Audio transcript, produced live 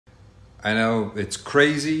I know it's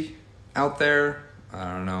crazy out there.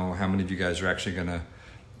 I don't know how many of you guys are actually going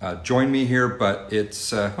to join me here, but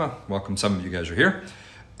it's, well, welcome. Some of you guys are here.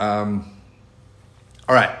 All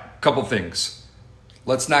right, couple things.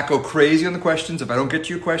 Let's not go crazy on the questions. If I don't get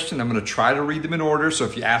to your question, I'm going to try to read them in order. So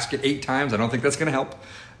if you ask it 8 times, I don't think that's going to help.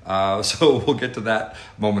 So we'll get to that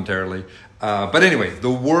momentarily. But anyway,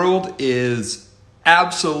 the world is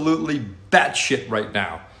absolutely batshit right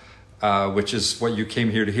now, which is what you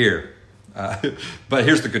came here to hear. But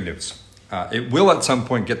here's the good news. It will at some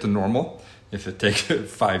point get to normal. If it takes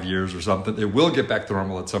 5 years or something, it will get back to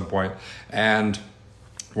normal at some point. And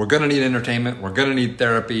we're going to need entertainment. We're going to need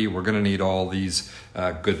therapy. We're going to need all these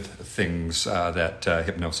good things that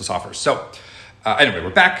hypnosis offers. So anyway,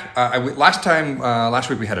 we're back. Last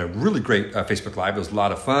week we had a really great Facebook Live. It was a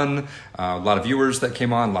lot of fun, a lot of viewers that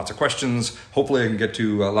came on, lots of questions. Hopefully I can get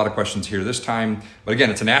to a lot of questions here this time. But again,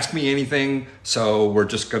 it's an Ask Me Anything, so we're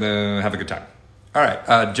just going to have a good time. All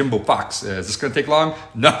right, Jimbo Fox, is this going to take long?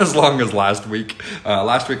 Not as long as last week.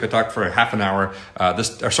 Last week I talked for half an hour,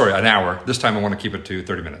 an hour. This time I want to keep it to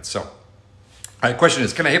 30 minutes. So, all right, question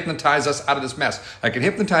is, can I hypnotize us out of this mess? I can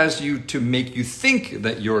hypnotize you to make you think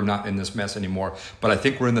that you're not in this mess anymore, but I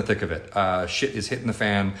think we're in the thick of it. Shit is hitting the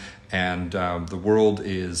fan, and the world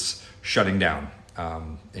is shutting down.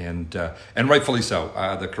 And rightfully so.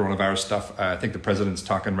 The coronavirus stuff, I think the president's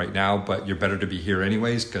talking right now, but you're better to be here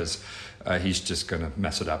anyways, because he's just going to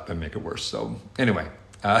mess it up and make it worse. So anyway,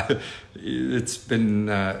 it's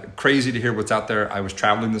been crazy to hear what's out there. I was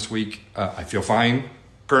traveling this week. I feel fine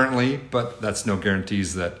currently, but that's no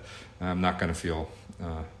guarantees that I'm not going to feel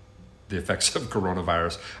the effects of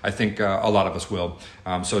coronavirus. I think a lot of us will.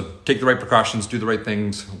 So take the right precautions, do the right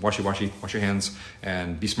things, wash your hands,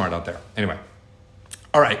 and be smart out there. Anyway.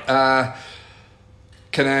 All right.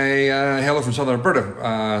 Can I hail from Southern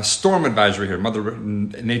Alberta? Storm advisory here. Mother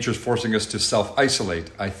Nature is forcing us to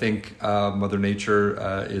self-isolate. I think Mother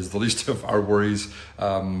Nature is the least of our worries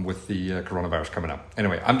with the coronavirus coming up.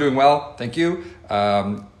 Anyway, I'm doing well. Thank you.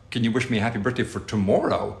 Can you wish me a happy birthday for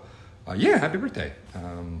tomorrow? Yeah, happy birthday.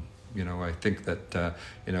 I think that,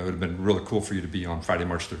 it would have been really cool for you to be on Friday,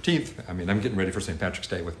 March 13th. I mean, I'm getting ready for St. Patrick's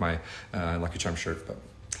Day with my Lucky Charm shirt, but...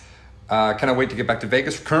 Cannot wait to get back to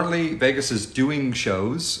Vegas. Currently, Vegas is doing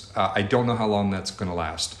shows. I don't know how long that's going to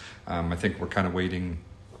last. I think we're kind of waiting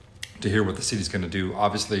to hear what the city's going to do.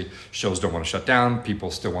 Obviously, shows don't want to shut down.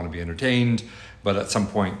 People still want to be entertained. But at some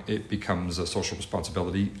point, it becomes a social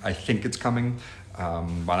responsibility. I think it's coming.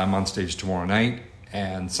 But I'm on stage tomorrow night.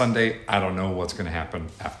 And Sunday, I don't know what's going to happen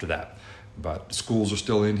after that. But schools are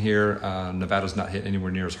still in here. Nevada's not hit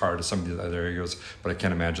anywhere near as hard as some of the other areas, but I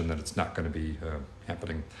can't imagine that it's not going to be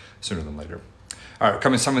happening sooner than later. All right,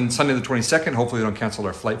 coming Sunday the 22nd. Hopefully they don't cancel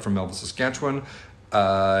our flight from Melville, Saskatchewan.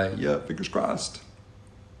 Yeah, fingers crossed.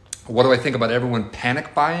 What do I think about everyone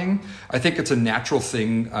panic buying? I think it's a natural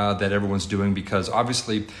thing that everyone's doing because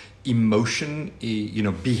obviously emotion,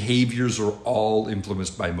 behaviors are all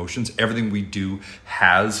influenced by emotions. Everything we do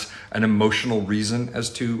has an emotional reason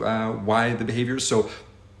as to why the behaviors. So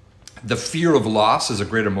the fear of loss is a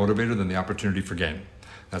greater motivator than the opportunity for gain.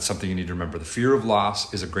 That's something you need to remember. The fear of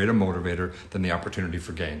loss is a greater motivator than the opportunity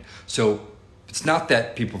for gain. So it's not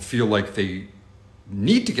that people feel like they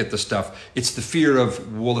need to get the stuff. It's the fear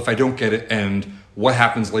of, well, if I don't get it, and what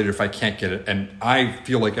happens later if I can't get it? And I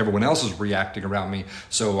feel like everyone else is reacting around me,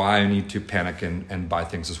 so I need to panic and buy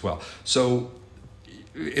things as well. So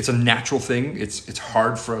it's a natural thing. It's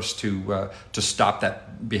hard for us to stop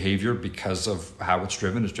that behavior because of how it's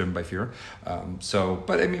driven. It's driven by fear.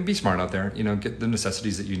 But I mean, be smart out there. Get the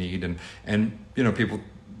necessities that you need, and people.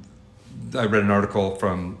 I read an article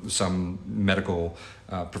from some medical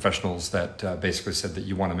professionals that basically said that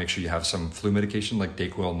you want to make sure you have some flu medication like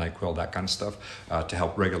Dayquil, NyQuil, that kind of stuff to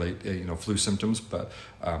help regulate flu symptoms. But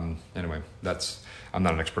anyway, I'm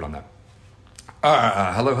not an expert on that.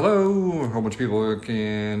 Hello. A whole bunch of people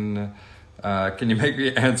can you make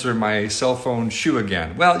me answer my cell phone shoe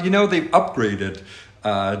again? Well, they've upgraded.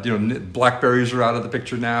 Blackberries are out of the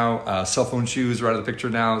picture now. Cell phone shoes are out of the picture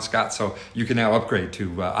now, Scott. So you can now upgrade to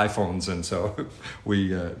iPhones, and so we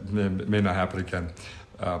may not happen again.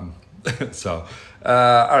 All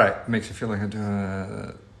right, makes me feel like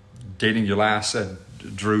I'm dating your last.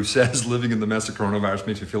 Drew says living in the mess of coronavirus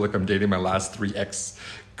makes me feel like I'm dating my last 3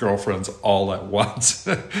 ex-girlfriends all at once.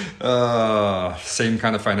 Same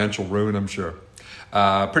kind of financial ruin, I'm sure.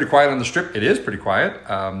 Pretty quiet on the Strip. It is pretty quiet.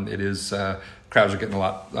 It is. Crowds are getting a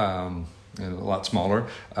lot smaller.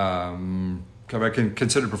 Have I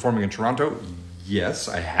considered performing in Toronto? Yes,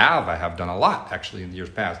 I have. I have done a lot, actually, in the years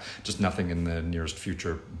past. Just nothing in the nearest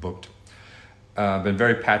future booked. Been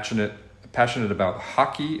very passionate passionate about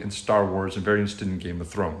hockey and Star Wars and very interested in Game of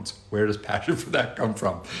Thrones. Where does passion for that come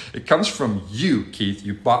from? It comes from you, Keith.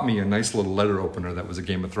 You bought me a nice little letter opener that was a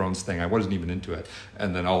Game of Thrones thing. I wasn't even into it.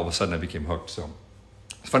 And then all of a sudden I became hooked. So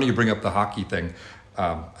it's funny you bring up the hockey thing.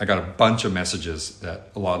 I got a bunch of messages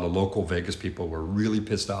that a lot of the local Vegas people were really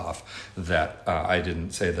pissed off that I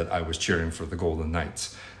didn't say that I was cheering for the Golden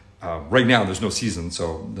Knights. Right now, there's no season,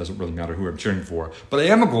 so it doesn't really matter who I'm cheering for. But I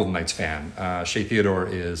am a Golden Knights fan. Shay Theodore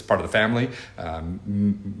is part of the family.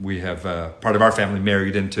 We have part of our family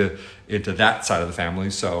married into that side of the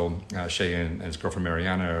family. So Shay and his girlfriend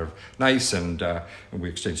Mariana are nice, and we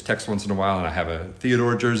exchange texts once in a while. And I have a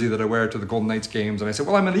Theodore jersey that I wear to the Golden Knights games. And I said,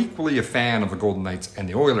 well, I'm equally a fan of the Golden Knights and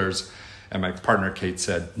the Oilers. And my partner Kate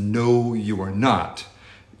said, no, you are not.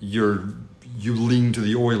 You lean to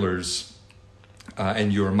the Oilers.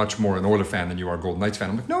 And you're much more an Oilers fan than you are a Golden Knights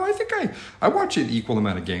fan. I'm like, no, I think I watch an equal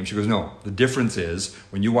amount of games. She goes, no, the difference is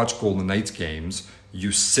when you watch Golden Knights games,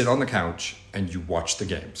 you sit on the couch and you watch the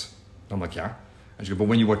games. I'm like, yeah. And she goes, but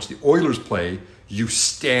when you watch the Oilers play, you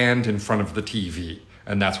stand in front of the TV.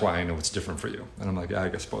 And that's why I know it's different for you. And I'm like, yeah,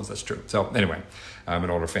 I suppose that's true. So anyway, I'm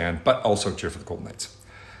an Oilers fan, but also cheer for the Golden Knights.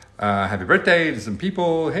 Happy birthday to some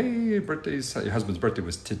people. Hey, birthdays. Your husband's birthday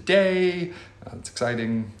was today. That's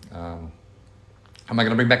exciting. Am I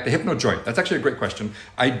going to bring back the Hypno Joint? That's actually a great question.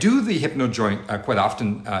 I do the Hypno Joint quite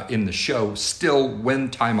often in the show, still when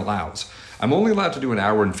time allows. I'm only allowed to do an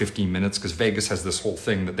hour and 15 minutes because Vegas has this whole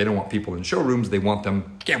thing that they don't want people in showrooms. They want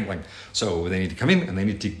them gambling. So they need to come in and they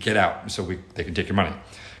need to get out so they can take your money.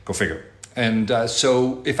 Go figure. And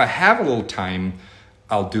so if I have a little time,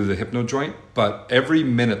 I'll do the Hypno Joint. But every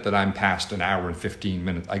minute that I'm past an hour and 15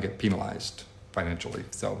 minutes, I get penalized financially.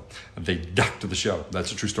 So they deduct the show.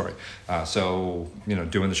 That's a true story. So,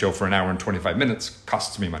 doing the show for an hour and 25 minutes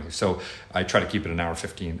costs me money. So I try to keep it an hour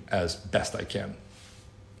 15 as best I can.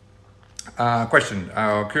 Question.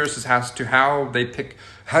 Curious as to how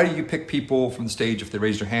do you pick people from the stage if they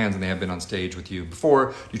raise their hands and they have been on stage with you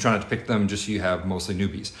before? You try not to pick them just so you have mostly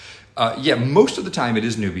newbies. Yeah, most of the time it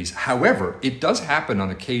is newbies. However, it does happen on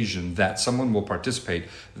occasion that someone will participate.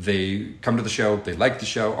 They come to the show, they like the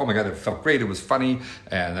show. Oh my God, it felt great. It was funny.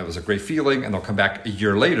 And that was a great feeling. And they'll come back a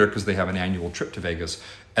year later because they have an annual trip to Vegas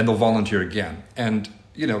and they'll volunteer again. And,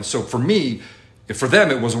 so for me, for them,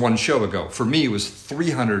 it was one show ago. For me, it was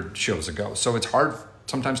 300 shows ago. So it's hard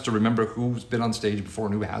sometimes to remember who's been on stage before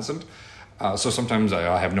and who hasn't. So sometimes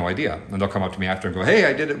I have no idea. And they'll come up to me after and go, hey,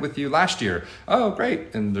 I did it with you last year. Oh,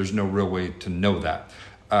 great. And there's no real way to know that.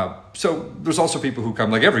 So there's also people who come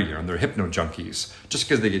like every year and they're hypno junkies just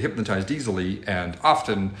because they get hypnotized easily and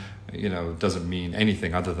often, doesn't mean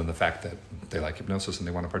anything other than the fact that they like hypnosis and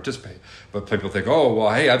they want to participate. But people think, oh,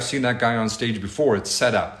 well, hey, I've seen that guy on stage before. It's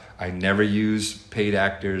set up. I never use paid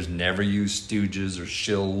actors, never use stooges or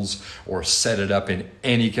shills or set it up in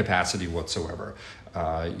any capacity whatsoever.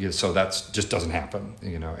 So that just doesn't happen,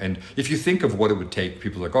 And if you think of what it would take,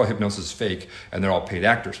 people are like, oh, hypnosis is fake, and they're all paid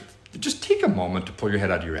actors. Just take a moment to pull your head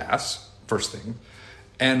out of your ass, first thing,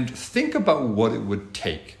 and think about what it would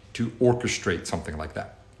take to orchestrate something like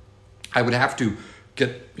that. I would have to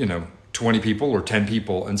get, 20 people or 10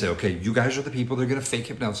 people and say, okay, you guys are the people that are going to fake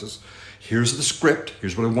hypnosis. Here's the script.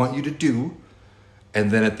 Here's what I want you to do.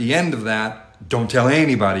 And then at the end of that, don't tell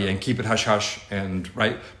anybody and keep it hush-hush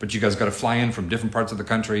right? But you guys got to fly in from different parts of the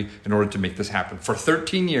country in order to make this happen. For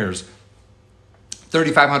 13 years,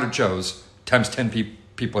 3,500 shows times 10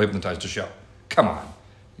 people hypnotized a show. Come on,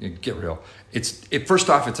 get real. First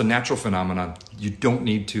off, it's a natural phenomenon. You don't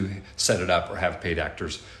need to set it up or have paid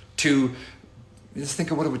actors. Two, just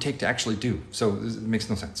think of what it would take to actually do. So it makes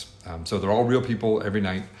no sense. So they're all real people every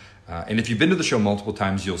night. And if you've been to the show multiple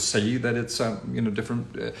times, you'll see that it's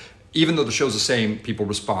different. Even though the show's the same, people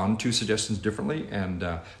respond to suggestions differently. And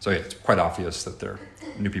so it's quite obvious that they're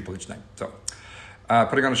new people each night. So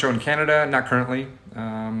putting on a show in Canada, not currently.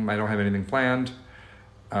 I don't have anything planned.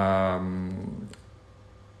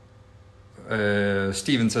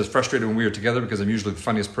 Steven says, frustrated when we are together because I'm usually the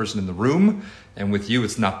funniest person in the room. And with you,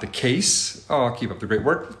 it's not the case. Oh, keep up the great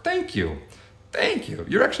work. Thank you. Thank you.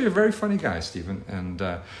 You're actually a very funny guy, Steven. And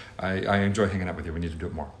I enjoy hanging out with you. We need to do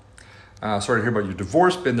it more. Sorry to hear about your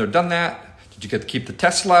divorce. Been there, done that. Did you get to keep the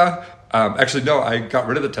Tesla? Actually, no, I got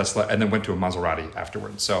rid of the Tesla and then went to a Maserati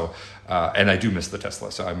afterwards. So, and I do miss the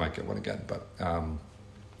Tesla, so I might get one again. But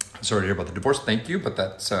sorry to hear about the divorce. Thank you. But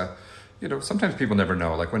that's, sometimes people never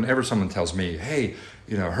know. Like whenever someone tells me, hey,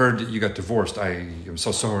 heard that you got divorced. I am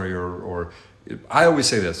so sorry. Or I always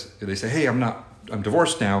say this. They say, hey, I'm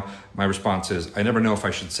divorced now. My response is, I never know if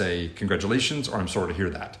I should say congratulations or I'm sorry to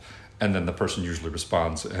hear that. And then the person usually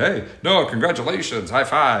responds, hey, no, congratulations, high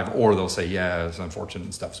five. Or they'll say, yeah, it's unfortunate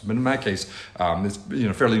and stuff. But in my case, it's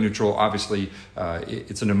fairly neutral. Obviously,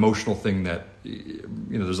 it's an emotional thing that,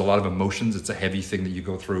 there's a lot of emotions. It's a heavy thing that you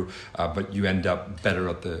go through, but you end up better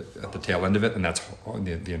at the tail end of it. And that's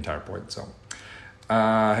the entire point. So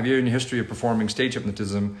have you in your history of performing stage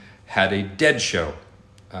hypnotism had a dead show,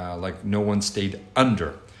 like no one stayed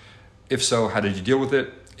under? If so, how did you deal with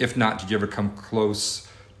it? If not, did you ever come close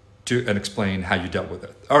to and explain how you dealt with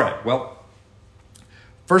it? All right, well,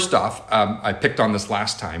 first off, I picked on this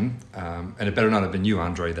last time, and it better not have been you,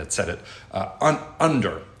 Andre, that said it.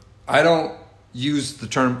 Under. I don't use the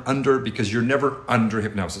term under because you're never under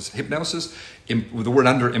hypnosis. Hypnosis, the word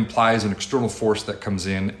under implies an external force that comes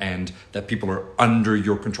in and that people are under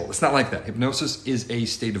your control. It's not like that. Hypnosis is a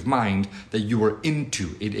state of mind that you are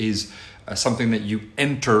into. It is something that you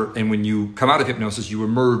enter, and when you come out of hypnosis, you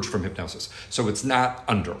emerge from hypnosis. So it's not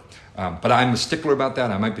under. But I'm a stickler about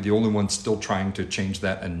that. I might be the only one still trying to change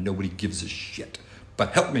that, and nobody gives a shit.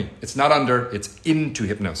 But help me. It's not under, it's into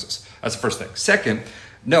hypnosis. That's the first thing. Second,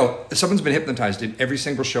 no, someone's been hypnotized in every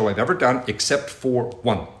single show I've ever done except for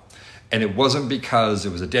one. And it wasn't because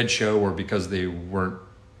it was a dead show or because they weren't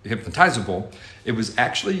hypnotizable. It was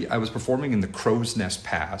actually, I was performing in the Crow's Nest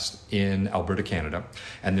Pass in Alberta, Canada.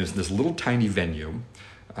 And there's this little tiny venue.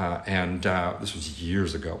 This was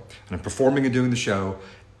years ago. And I'm performing and doing the show.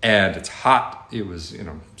 And it's hot. It was,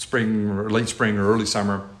 spring or late spring or early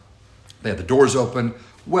summer. They had the doors open.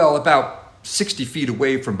 Well, about 60 feet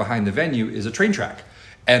away from behind the venue is a train track.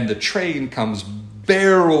 And the train comes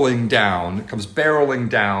barreling down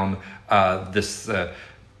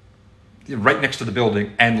right next to the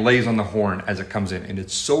building and lays on the horn as it comes in. And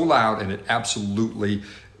it's so loud and it absolutely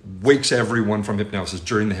wakes everyone from hypnosis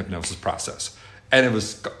during the hypnosis process. And it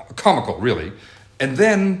was comical, really. And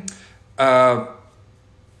then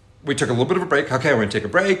we took a little bit of a break. Okay, we're going to take a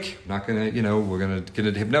break. Not going to, we're going to get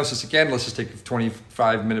into hypnosis again. Let's just take a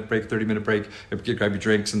 25-minute break, 30-minute break. Grab your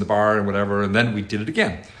drinks in the bar and whatever. And then we did it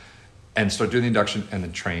again and start doing the induction. And the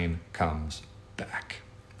train comes back.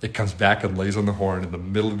 It comes back and lays on the horn in the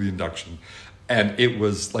middle of the induction. And it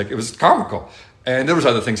was comical. And there was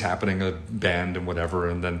other things happening, a band and whatever.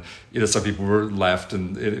 And then, some people were left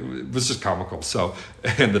and it was just comical. So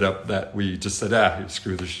it ended up that we just said,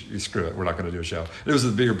 screw it. We're not going to do a show. It was the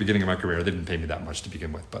bigger beginning of my career. They didn't pay me that much to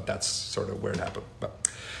begin with, but that's sort of where it happened. But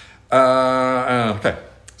okay.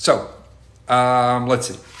 So let's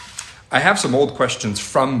see. I have some old questions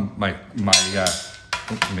from my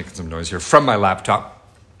I'm making some noise here, from my laptop.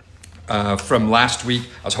 From last week.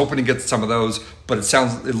 I was hoping to get some of those, but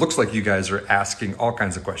it looks like you guys are asking all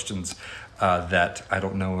kinds of questions that I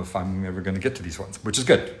don't know if I'm ever going to get to these ones, which is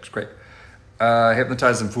good. It's great.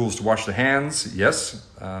 Hypnotize them fools to wash their hands. Yes.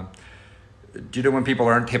 Do you know when people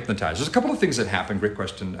aren't hypnotized? There's a couple of things that happen. Great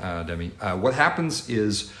question, Demi. What happens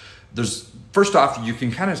is first off, you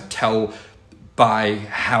can kind of tell by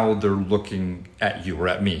how they're looking at you or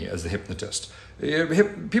at me as the hypnotist.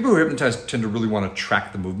 People who are hypnotized tend to really want to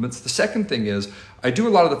track the movements. The second thing is I do a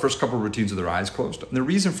lot of the first couple of routines with their eyes closed. And the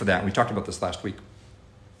reason for that, and we talked about this last week,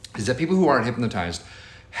 is that people who aren't hypnotized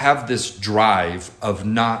have this drive of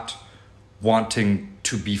not wanting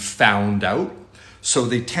to be found out. So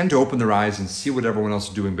they tend to open their eyes and see what everyone else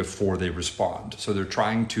is doing before they respond. So they're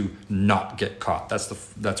trying to not get caught.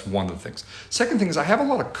 That's one of the things. Second thing is I have a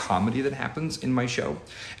lot of comedy that happens in my show.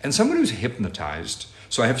 And someone who's hypnotized,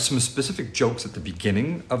 so I have some specific jokes at the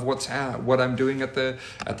beginning of what I'm doing at the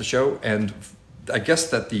show, and I guess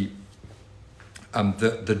that the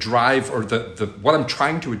drive or what I'm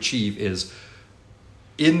trying to achieve is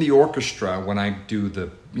in the orchestra when I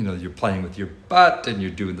do you're playing with your butt and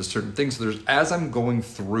you're doing the certain things. As I'm going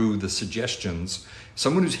through the suggestions,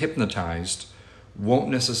 someone who's hypnotized won't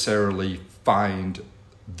necessarily find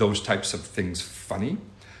those types of things funny.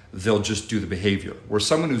 They'll just do the behavior. Where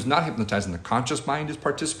someone who's not hypnotized and the conscious mind is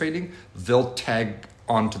participating, they'll tag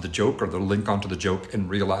onto the joke or they'll link onto the joke and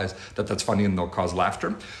realize that that's funny and they'll cause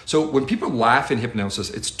laughter. So when people laugh in hypnosis,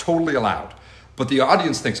 it's totally allowed. But the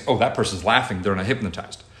audience thinks, oh, that person's laughing, they're not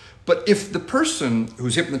hypnotized. But if the person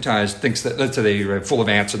who's hypnotized thinks that, let's say they're full of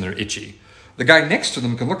ants and they're itchy, the guy next to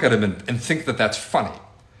them can look at him and think that that's funny.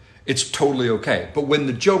 It's totally okay. But when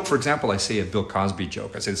the joke, for example, I say a Bill Cosby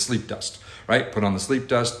joke, I say the sleep dust, right? Put on the sleep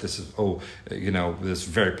dust. This is, this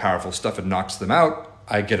very powerful stuff. It knocks them out.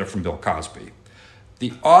 I get it from Bill Cosby.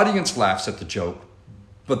 The audience laughs at the joke,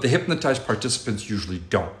 but the hypnotized participants usually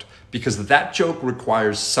don't, because that joke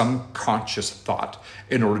requires some conscious thought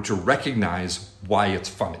in order to recognize why it's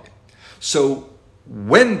funny. So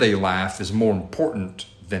when they laugh is more important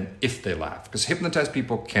than if they laugh, because hypnotized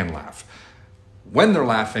people can laugh. when they're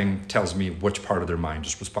laughing tells me which part of their mind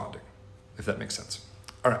is responding, if that makes sense.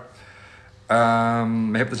 All right. I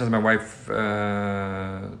hypnotize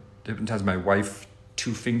my wife,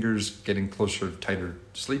 2 fingers getting closer, tighter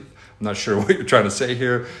sleep. I'm not sure what you're trying to say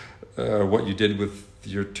here, what you did with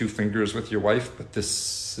your 2 fingers with your wife, but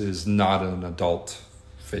this is not an adult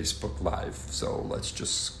Facebook Live, so let's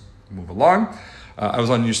just move along. I was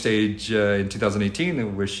on your stage in 2018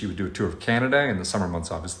 and wish you would do a tour of Canada in the summer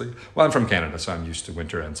months, obviously. Well, I'm from Canada, so I'm used to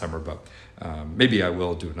winter and summer, but maybe I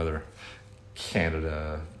will do another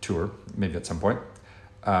Canada tour, maybe at some point.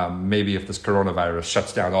 Maybe if this coronavirus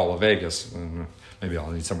shuts down all of Vegas, maybe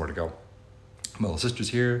I'll need somewhere to go. My little sister's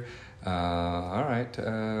here. All right.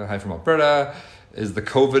 Hi from Alberta. Is the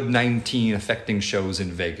COVID-19 affecting shows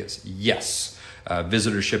in Vegas? Yes.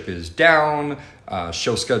 Visitorship is down.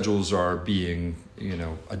 Show schedules are being,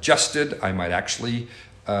 adjusted. I might actually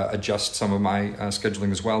adjust some of my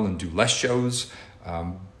scheduling as well and do less shows.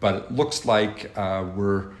 But it looks like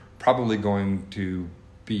we're probably going to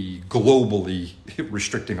be globally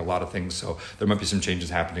restricting a lot of things. So there might be some changes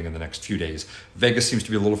happening in the next few days. Vegas seems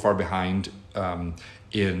to be a little far behind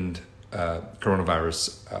in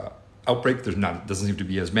coronavirus outbreak. Doesn't seem to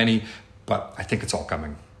be as many, but I think it's all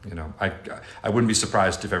coming. I wouldn't be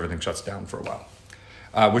surprised if everything shuts down for a while.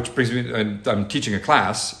 Which brings me, I'm teaching a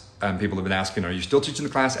class, and people have been asking, are you still teaching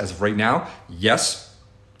the class? As of right now, yes.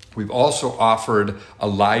 We've also offered a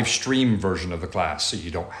live stream version of the class, so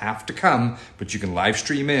you don't have to come, but you can live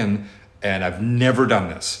stream in, and I've never done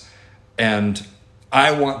this. And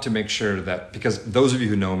I want to make sure that, because those of you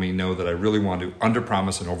who know me know that I really want to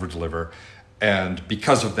under-promise and over-deliver, and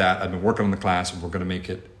because of that, I've been working on the class, and we're going to make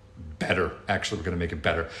it better. Actually, we're going to make it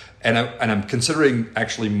better. And I'm considering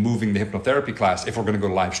actually moving the hypnotherapy class, if we're going to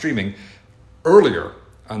go live streaming, earlier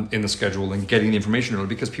in the schedule and getting the information early,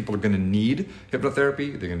 because people are going to need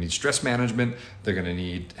hypnotherapy. They're going to need stress management. They're going to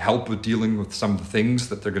need help with dealing with some of the things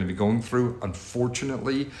that they're going to be going through.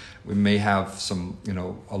 Unfortunately, we may have some,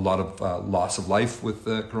 a lot of loss of life with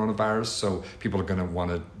the coronavirus. So people are going to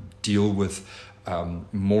want to deal with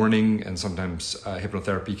mourning, and sometimes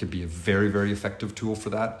hypnotherapy can be a very, very effective tool for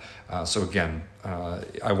that. So again,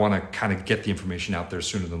 I want to kind of get the information out there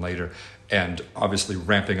sooner than later, and obviously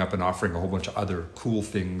ramping up and offering a whole bunch of other cool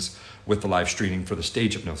things with the live streaming for the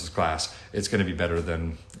stage hypnosis class. It's going to be better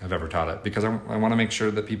than I've ever taught it, because I want to make sure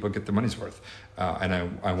that people get their money's worth. And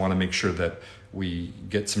I want to make sure that we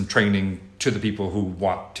get some training to the people who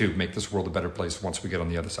want to make this world a better place once we get on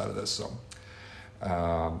the other side of this. So,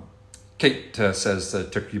 Kate says that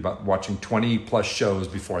it took you about watching 20 plus shows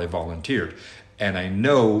before I volunteered. And I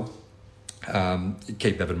know,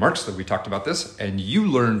 Kate Bevan Marks, that we talked about this, and you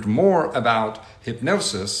learned more about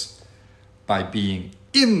hypnosis by being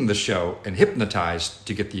in the show and hypnotized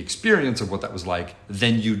to get the experience of what that was like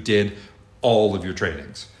than you did all of your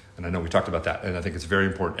trainings. And I know we talked about that, and I think it's very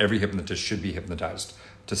important. Every hypnotist should be hypnotized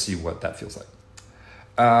to see what that feels like.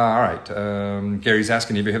 All right, Gary's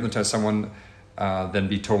asking, have you hypnotized someone then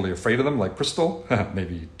be totally afraid of them, like Crystal?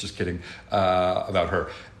 Maybe, just kidding, about her.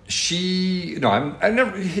 I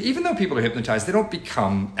never, even though people are hypnotized, they don't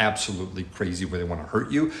become absolutely crazy where they want to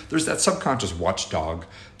hurt you. There's that subconscious watchdog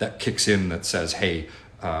that kicks in that says, hey,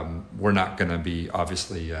 we're not going to be,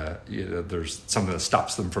 obviously, there's something that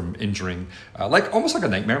stops them from injuring, almost like a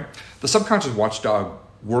nightmare. The subconscious watchdog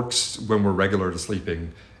works when we're regular to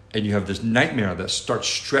sleeping, and you have this nightmare that starts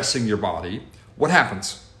stressing your body. What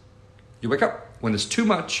happens? You wake up. When it's too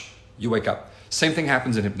much, you wake up. Same thing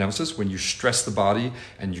happens in hypnosis. When you stress the body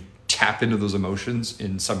and you tap into those emotions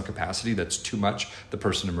in some capacity that's too much, the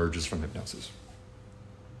person emerges from hypnosis.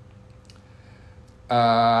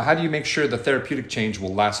 How do you make sure the therapeutic change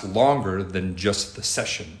will last longer than just the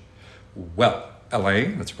session? Well,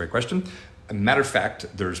 Elaine, that's a great question. As a matter of fact,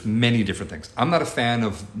 there's many different things. I'm not a fan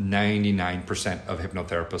of 99% of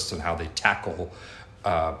hypnotherapists and how they tackle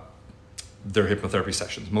their hypnotherapy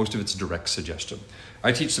sessions. Most of it's direct suggestion.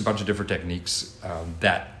 I teach a bunch of different techniques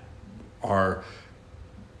that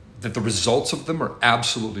the results of them are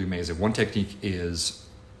absolutely amazing. One technique is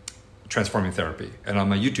transforming therapy. And on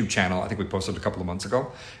my YouTube channel, I think we posted a couple of months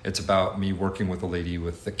ago, it's about me working with a lady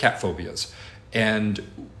with the cat phobias.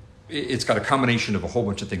 And it's got a combination of a whole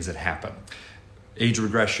bunch of things that happen. Age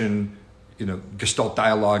regression, Gestalt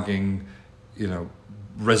dialoguing,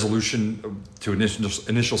 resolution to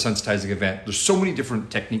initial sensitizing event. There's so many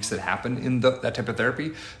different techniques that happen in that type of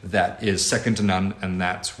therapy that is second to none, and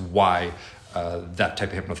that's why that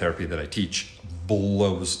type of hypnotherapy that I teach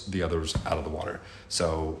blows the others out of the water.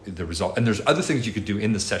 So the result, and there's other things you could do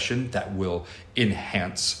in the session that will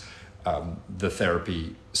enhance the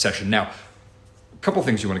therapy session. Now, a couple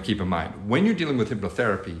things you want to keep in mind. When you're dealing with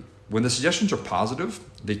hypnotherapy, when the suggestions are positive,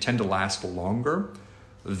 they tend to last longer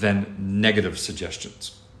than negative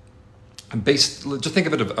suggestions. And just think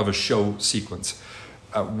of it of a show sequence.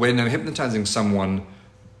 When I'm hypnotizing someone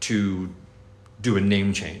to do a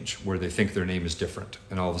name change where they think their name is different,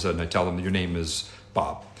 and all of a sudden I tell them your name is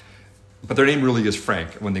Bob, but their name really is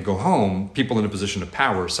Frank. When they go home, people in a position of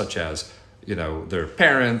power, such as their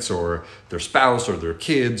parents or their spouse or their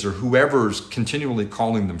kids or whoever's continually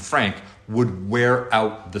calling them Frank, would wear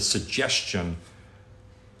out the suggestion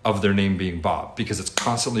of their name being Bob, because it's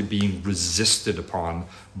constantly being resisted upon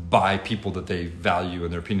by people that they value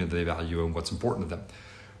and their opinion that they value and what's important to them.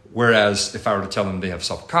 Whereas if I were to tell them they have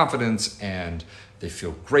self-confidence and they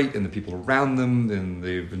feel great in the people around them and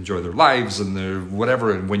they enjoy their lives and their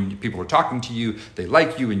whatever, and when people are talking to you, they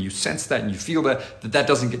like you and you sense that and you feel that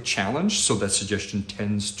doesn't get challenged, so that suggestion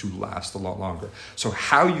tends to last a lot longer. So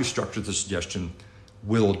how you structure the suggestion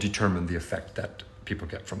will determine the effect that people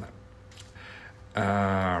get from that.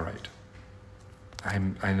 All right.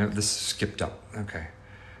 I know this skipped up. Okay.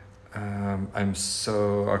 I'm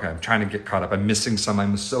trying to get caught up. I'm missing some.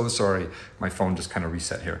 I'm so sorry. My phone just kind of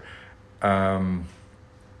reset here.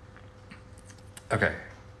 Okay.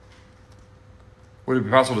 Would it be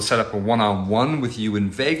possible to set up a one-on-one with you in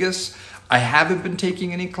Vegas? I haven't been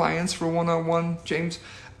taking any clients for one-on-one, James.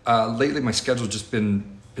 Lately, my schedule's just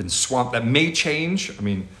been swamped. That may change. I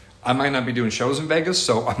mean, I might not be doing shows in Vegas,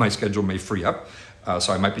 so my schedule may free up.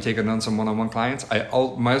 So I might be taking on some one-on-one clients.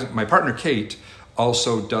 My partner, Kate,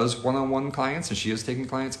 also does one-on-one clients, and she is taking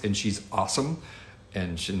clients, and she's awesome.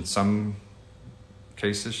 And in some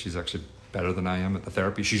cases, she's actually better than I am at the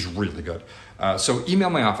therapy. She's really good. So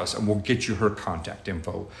email my office, and we'll get you her contact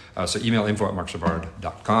info. So email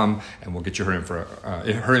info@marcsavard.com, and we'll get you her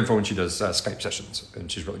info when she does Skype sessions,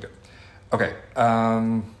 and she's really good. Okay.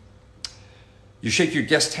 You shake your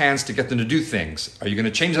guest hands to get them to do things. Are you going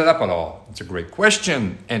to change that up at all? It's a great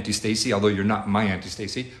question, Auntie Stacy, although you're not my Auntie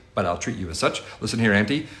Stacy, but I'll treat you as such. Listen here,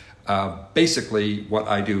 Auntie. Basically, what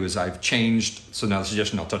I do is I've changed. So now the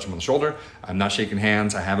suggestion, I'll touch them on the shoulder. I'm not shaking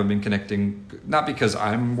hands. I haven't been connecting, not because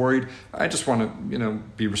I'm worried. I just want to,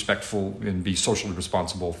 be respectful and be socially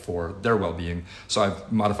responsible for their well-being. So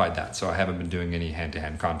I've modified that. So I haven't been doing any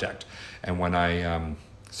hand-to-hand contact. And when I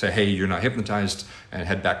say, hey, you're not hypnotized, and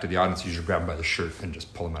head back to the audience, you should grab them by the shirt and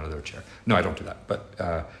just pull them out of their chair. No, I don't do that. But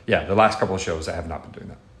yeah, the last couple of shows, I have not been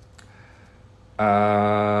doing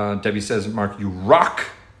that. Debbie says, Mark, you rock.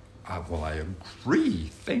 Well, I agree.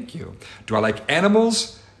 Thank you. Do I like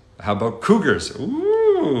animals? How about cougars?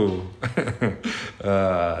 Ooh.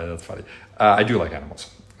 That's funny. I do like animals,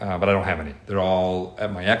 but I don't have any. They're all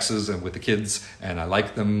at my ex's and with the kids, and I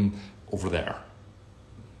like them over there.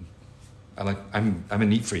 I'm a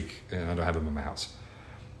neat freak, and I don't have them in my house.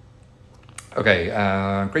 Okay,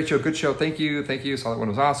 great show, good show. Thank you. Saw that one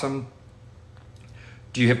was awesome.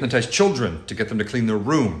 Do you hypnotize children to get them to clean their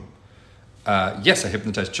room? Yes, I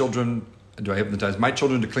hypnotize children. Do I hypnotize my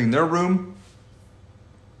children to clean their room?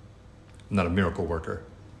 I'm not a miracle worker.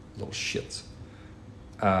 Little shits.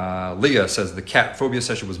 Leah says the cat phobia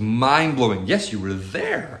session was mind-blowing. Yes, you were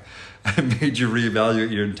there. I made you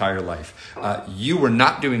reevaluate your entire life. You were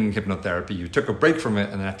not doing hypnotherapy. You took a break from it,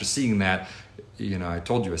 and then after seeing that, I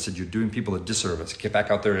told you, I said, you're doing people a disservice. Get back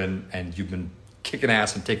out there, and you've been kicking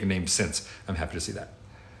ass and taking names since. I'm happy to see that.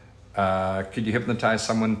 Could you hypnotize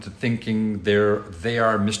someone to thinking they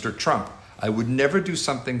are Mr. Trump? I would never do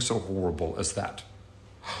something so horrible as that.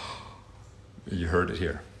 You heard it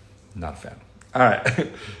here. Not a fan. All right.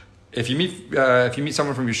 If you meet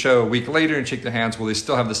someone from your show a week later and shake their hands, will they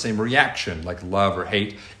still have the same reaction, like love or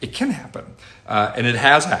hate? It can happen, and it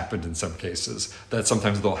has happened in some cases. That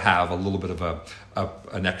sometimes they'll have a little bit of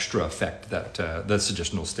an extra effect that the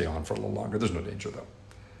suggestion will stay on for a little longer. There's no danger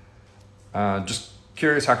though. Just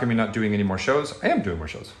curious, how come you're not doing any more shows? I am doing more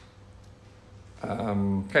shows.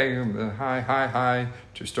 Okay, hi.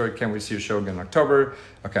 True story. Can't wait to see your show again in October.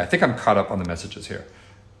 Okay, I think I'm caught up on the messages here.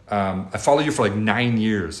 I follow you for like 9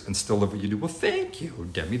 years and still love what you do. Well, thank you,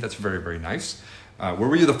 Demi. That's very, very nice. Where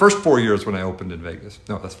were you the first 4 years when I opened in Vegas?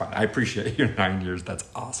 No, that's fine. I appreciate your 9 years. That's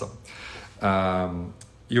awesome.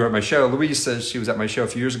 You were at my show. Louise says she was at my show a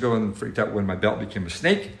few years ago and freaked out when my belt became a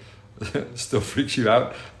snake. Still freaks you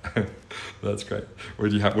out? That's great. Where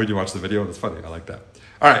do you watch the video? That's funny. I like that.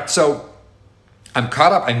 All right, so I'm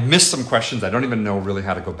caught up. I missed some questions. I don't even know really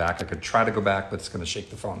how to go back. I could try to go back, but it's going to shake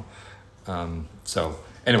the phone. So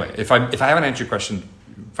anyway, if I haven't answered your question,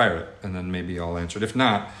 fire it, and then maybe I'll answer it. If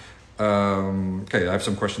not, okay, I have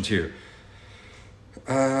some questions here.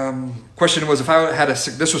 Question was, if I had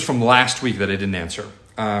this was from last week that I didn't answer.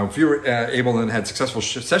 If you were able and had a successful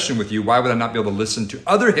session with you, why would I not be able to listen to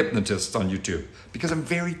other hypnotists on YouTube? Because I'm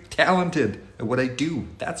very talented at what I do.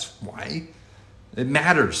 That's why. It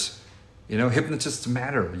matters. You know, hypnotists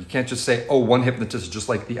matter. You can't just say, oh, one hypnotist is just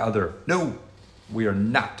like the other. No, we are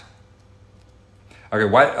not. Okay,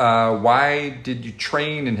 why did you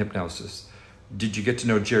train in hypnosis? Did you get to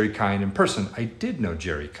know Jerry Kine in person? I did know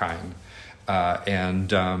Jerry Kine.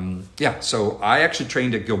 So I actually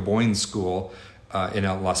trained at Gil Boyne's school in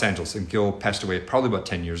Los Angeles. And Gil passed away probably about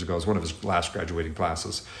 10 years ago. It was one of his last graduating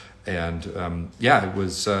classes. And it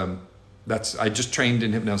was, I just trained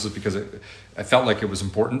in hypnosis because I felt like it was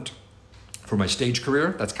important for my stage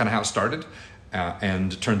career. That's kind of how it started.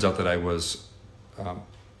 And it turns out that I was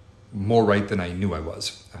more right than I knew I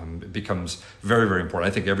was. It becomes very, very important.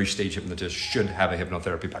 I think every stage hypnotist should have a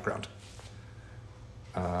hypnotherapy background.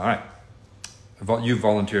 All right. You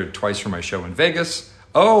volunteered twice for my show in Vegas.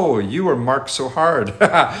 Oh, you were Marc Savard,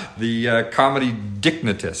 the comedy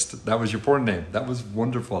Hypnotist. That was your porn name. That was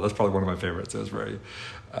wonderful. That's probably one of my favorites. It was very,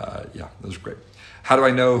 that was great. How do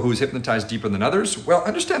I know who's hypnotized deeper than others? Well,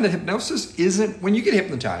 understand that hypnosis isn't, when you get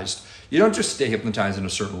hypnotized, you don't just stay hypnotized in a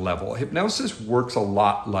certain level. Hypnosis works a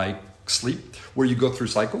lot like sleep, where you go through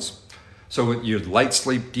cycles. So you light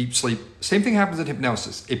sleep, deep sleep, same thing happens in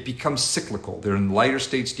hypnosis. It becomes cyclical. They're in lighter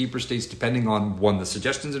states, deeper states, depending on the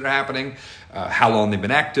suggestions that are happening, how long they've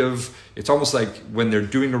been active. It's almost like when they're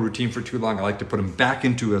doing a routine for too long, I like to put them back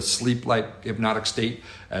into a sleep-like hypnotic state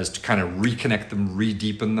as to kind of reconnect them,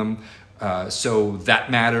 re-deepen them. So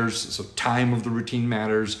that matters. So time of the routine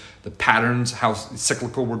matters. The patterns, how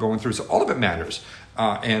cyclical we're going through. So all of it matters.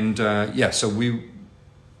 And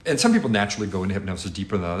some people naturally go into hypnosis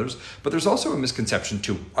deeper than others, but there's also a misconception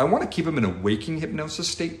too. I want to keep them in a waking hypnosis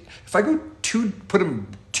state. If I put them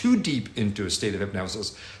too deep into a state of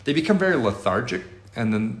hypnosis, they become very lethargic,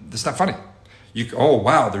 and then it's not funny. Oh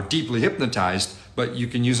wow, they're deeply hypnotized, but you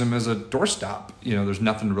can use them as a doorstop. You know, there's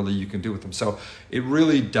nothing really you can do with them. So it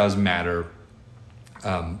really does matter,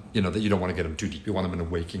 that you don't want to get them too deep. You want them in a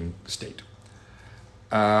waking state.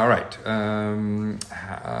 All right,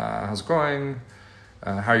 how's it going?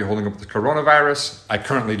 How are you holding up with the coronavirus? I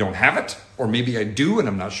currently don't have it, or maybe I do and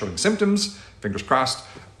I'm not showing symptoms, fingers crossed,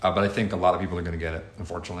 but I think a lot of people are going to get it,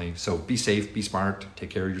 unfortunately. So be safe, be smart, take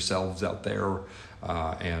care of yourselves out there.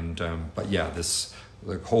 The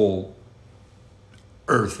whole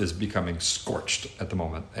earth is becoming scorched at the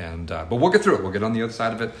moment. But we'll get through it. We'll get on the other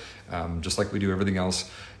side of it, just like we do everything else.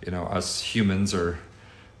 You know, us humans we're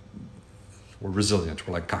resilient.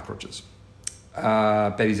 We're like cockroaches.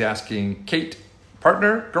 Betty's asking, Kate,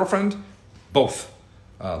 partner, girlfriend, both.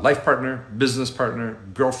 Life partner, business partner,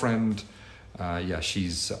 girlfriend.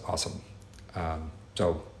 She's awesome.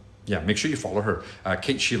 Make sure you follow her.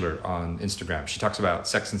 Kate Sheeler on Instagram. She talks about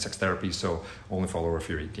sex and sex therapy, so only follow her if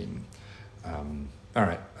you're 18. All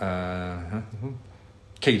right.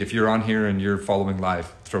 Kate, if you're on here and you're following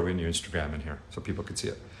live, throw in your Instagram in here so people can see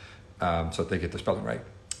it, so they get the spelling right.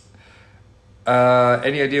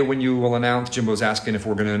 Any idea when you will announce? Jimbo's asking if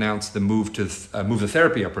we're going to announce the move the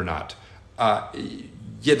therapy up or not.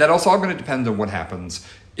 That also all going to depend on what happens.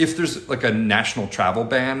 If there's like a national travel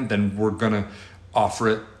ban, then we're going to offer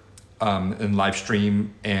it in live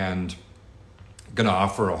stream and going to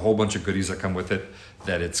offer a whole bunch of goodies that come with it.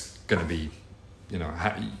 That it's going to be,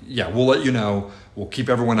 we'll let you know. We'll keep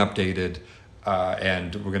everyone updated,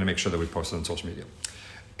 and we're going to make sure that we post it on social media.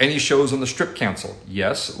 Any shows on the Strip canceled?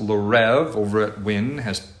 Yes, Le Rev over at Wynn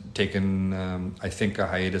has taken, I think, a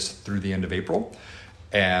hiatus through the end of April.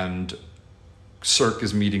 And Cirque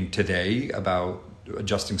is meeting today about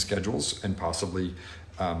adjusting schedules and possibly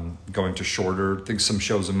going to shorter. I think some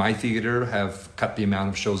shows in my theater have cut the amount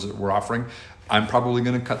of shows that we're offering. I'm probably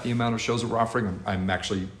going to cut the amount of shows that we're offering. I'm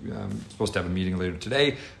actually supposed to have a meeting later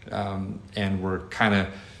today, and we're kind of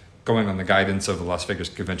going on the guidance of the Las Vegas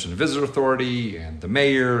Convention and Visitor Authority and the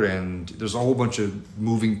mayor, and there's a whole bunch of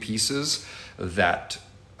moving pieces that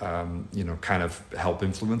kind of help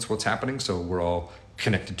influence what's happening. So we're all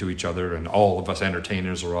connected to each other, and all of us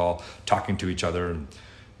entertainers are all talking to each other, and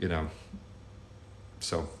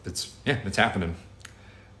so it's happening.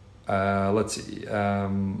 Let's see.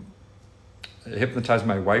 Hypnotize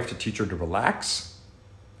my wife to teach her to relax.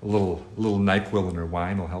 A little NyQuil in her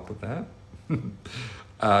wine will help with that.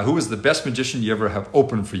 Who is the best magician you ever have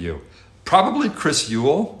open for you? Probably Chris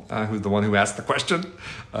Ewell, who's the one who asked the question.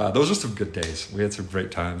 Those are some good days. We had some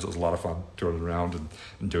great times. It was a lot of fun touring around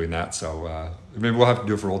and doing that. So maybe we'll have to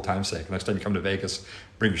do it for old time's sake. Next time you come to Vegas,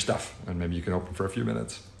 bring your stuff, and maybe you can open for a few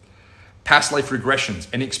minutes. Past life regressions.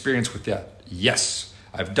 Any experience with that? Yes.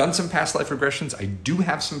 I've done some past life regressions. I do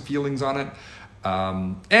have some feelings on it.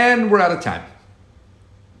 And we're out of time.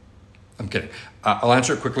 I'm kidding. I'll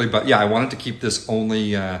answer it quickly, but yeah, I wanted to keep this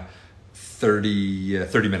only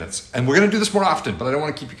 30 minutes. And we're going to do this more often, but I don't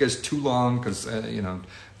want to keep you guys too long because, you know,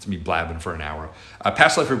 it's me blabbing for an hour.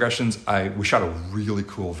 Past life regressions, we shot a really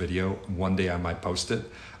cool video. One day I might post it,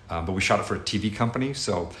 but we shot it for a TV company,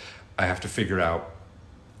 so I have to figure out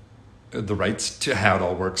the rights to how it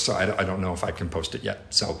all works, so I don't know if I can post it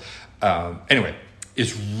yet. So anyway,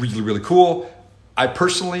 it's really, really cool. I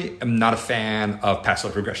personally am not a fan of past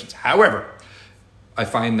life regressions. However, I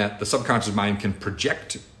find that the subconscious mind can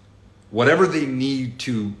project whatever they need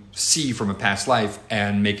to see from a past life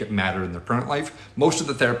and make it matter in their current life. Most of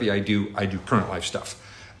the therapy I do current life stuff.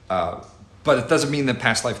 But it doesn't mean that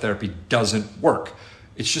past life therapy doesn't work.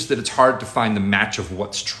 It's just that it's hard to find the match of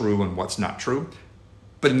what's true and what's not true.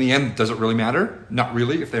 But in the end, does it really matter? Not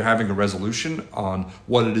really. If they're having a resolution on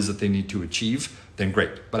what it is that they need to achieve, then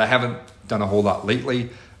great. But I haven't done a whole lot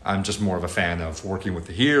lately. I'm just more of a fan of working with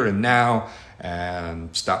the here and now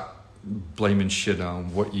and stop blaming shit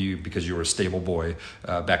on because you were a stable boy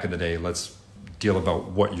back in the day. Let's deal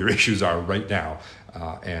about what your issues are right now.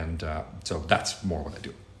 So that's more what I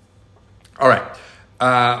do. All right.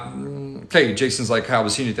 Okay, Jason's like, how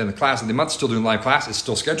was he at the end of the class of the month? Still doing live class. It's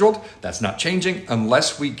still scheduled. That's not changing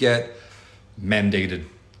unless we get mandated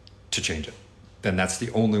to change it. Then that's the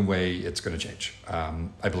only way it's going to change,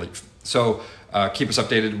 I believe. So keep us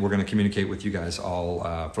updated. We're going to communicate with you guys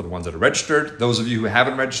all for the ones that are registered. Those of you who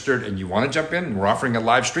haven't registered and you want to jump in, we're offering a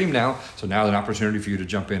live stream now. So now an opportunity for you to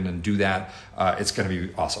jump in and do that. It's going to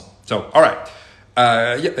be awesome. So, all right.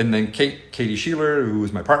 Yeah, and then Katie Sheeler, who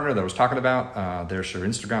was my partner that I was talking about, there's her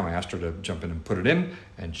Instagram. I asked her to jump in and put it in,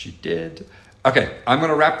 and she did. Okay, I'm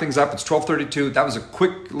going to wrap things up. It's 12:32. That was a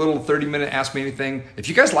quick little 30-minute Ask Me Anything. If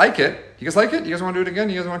you guys like it, you guys want to do it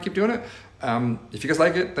again? You guys want to keep doing it? If you guys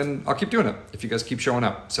like it, then I'll keep doing it if you guys keep showing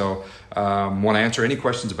up. So want to answer any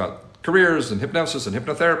questions about careers and hypnosis and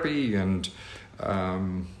hypnotherapy and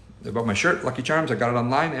about my shirt, Lucky Charms. I got it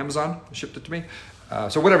online, Amazon shipped it to me.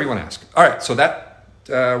 So whatever you want to ask. All right, so that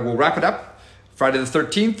we'll wrap it up. Friday the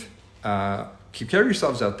 13th. Keep care of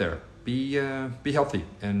yourselves out there. Be healthy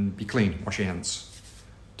and be clean. Wash your hands.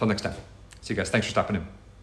 Till next time. See you guys. Thanks for stopping in.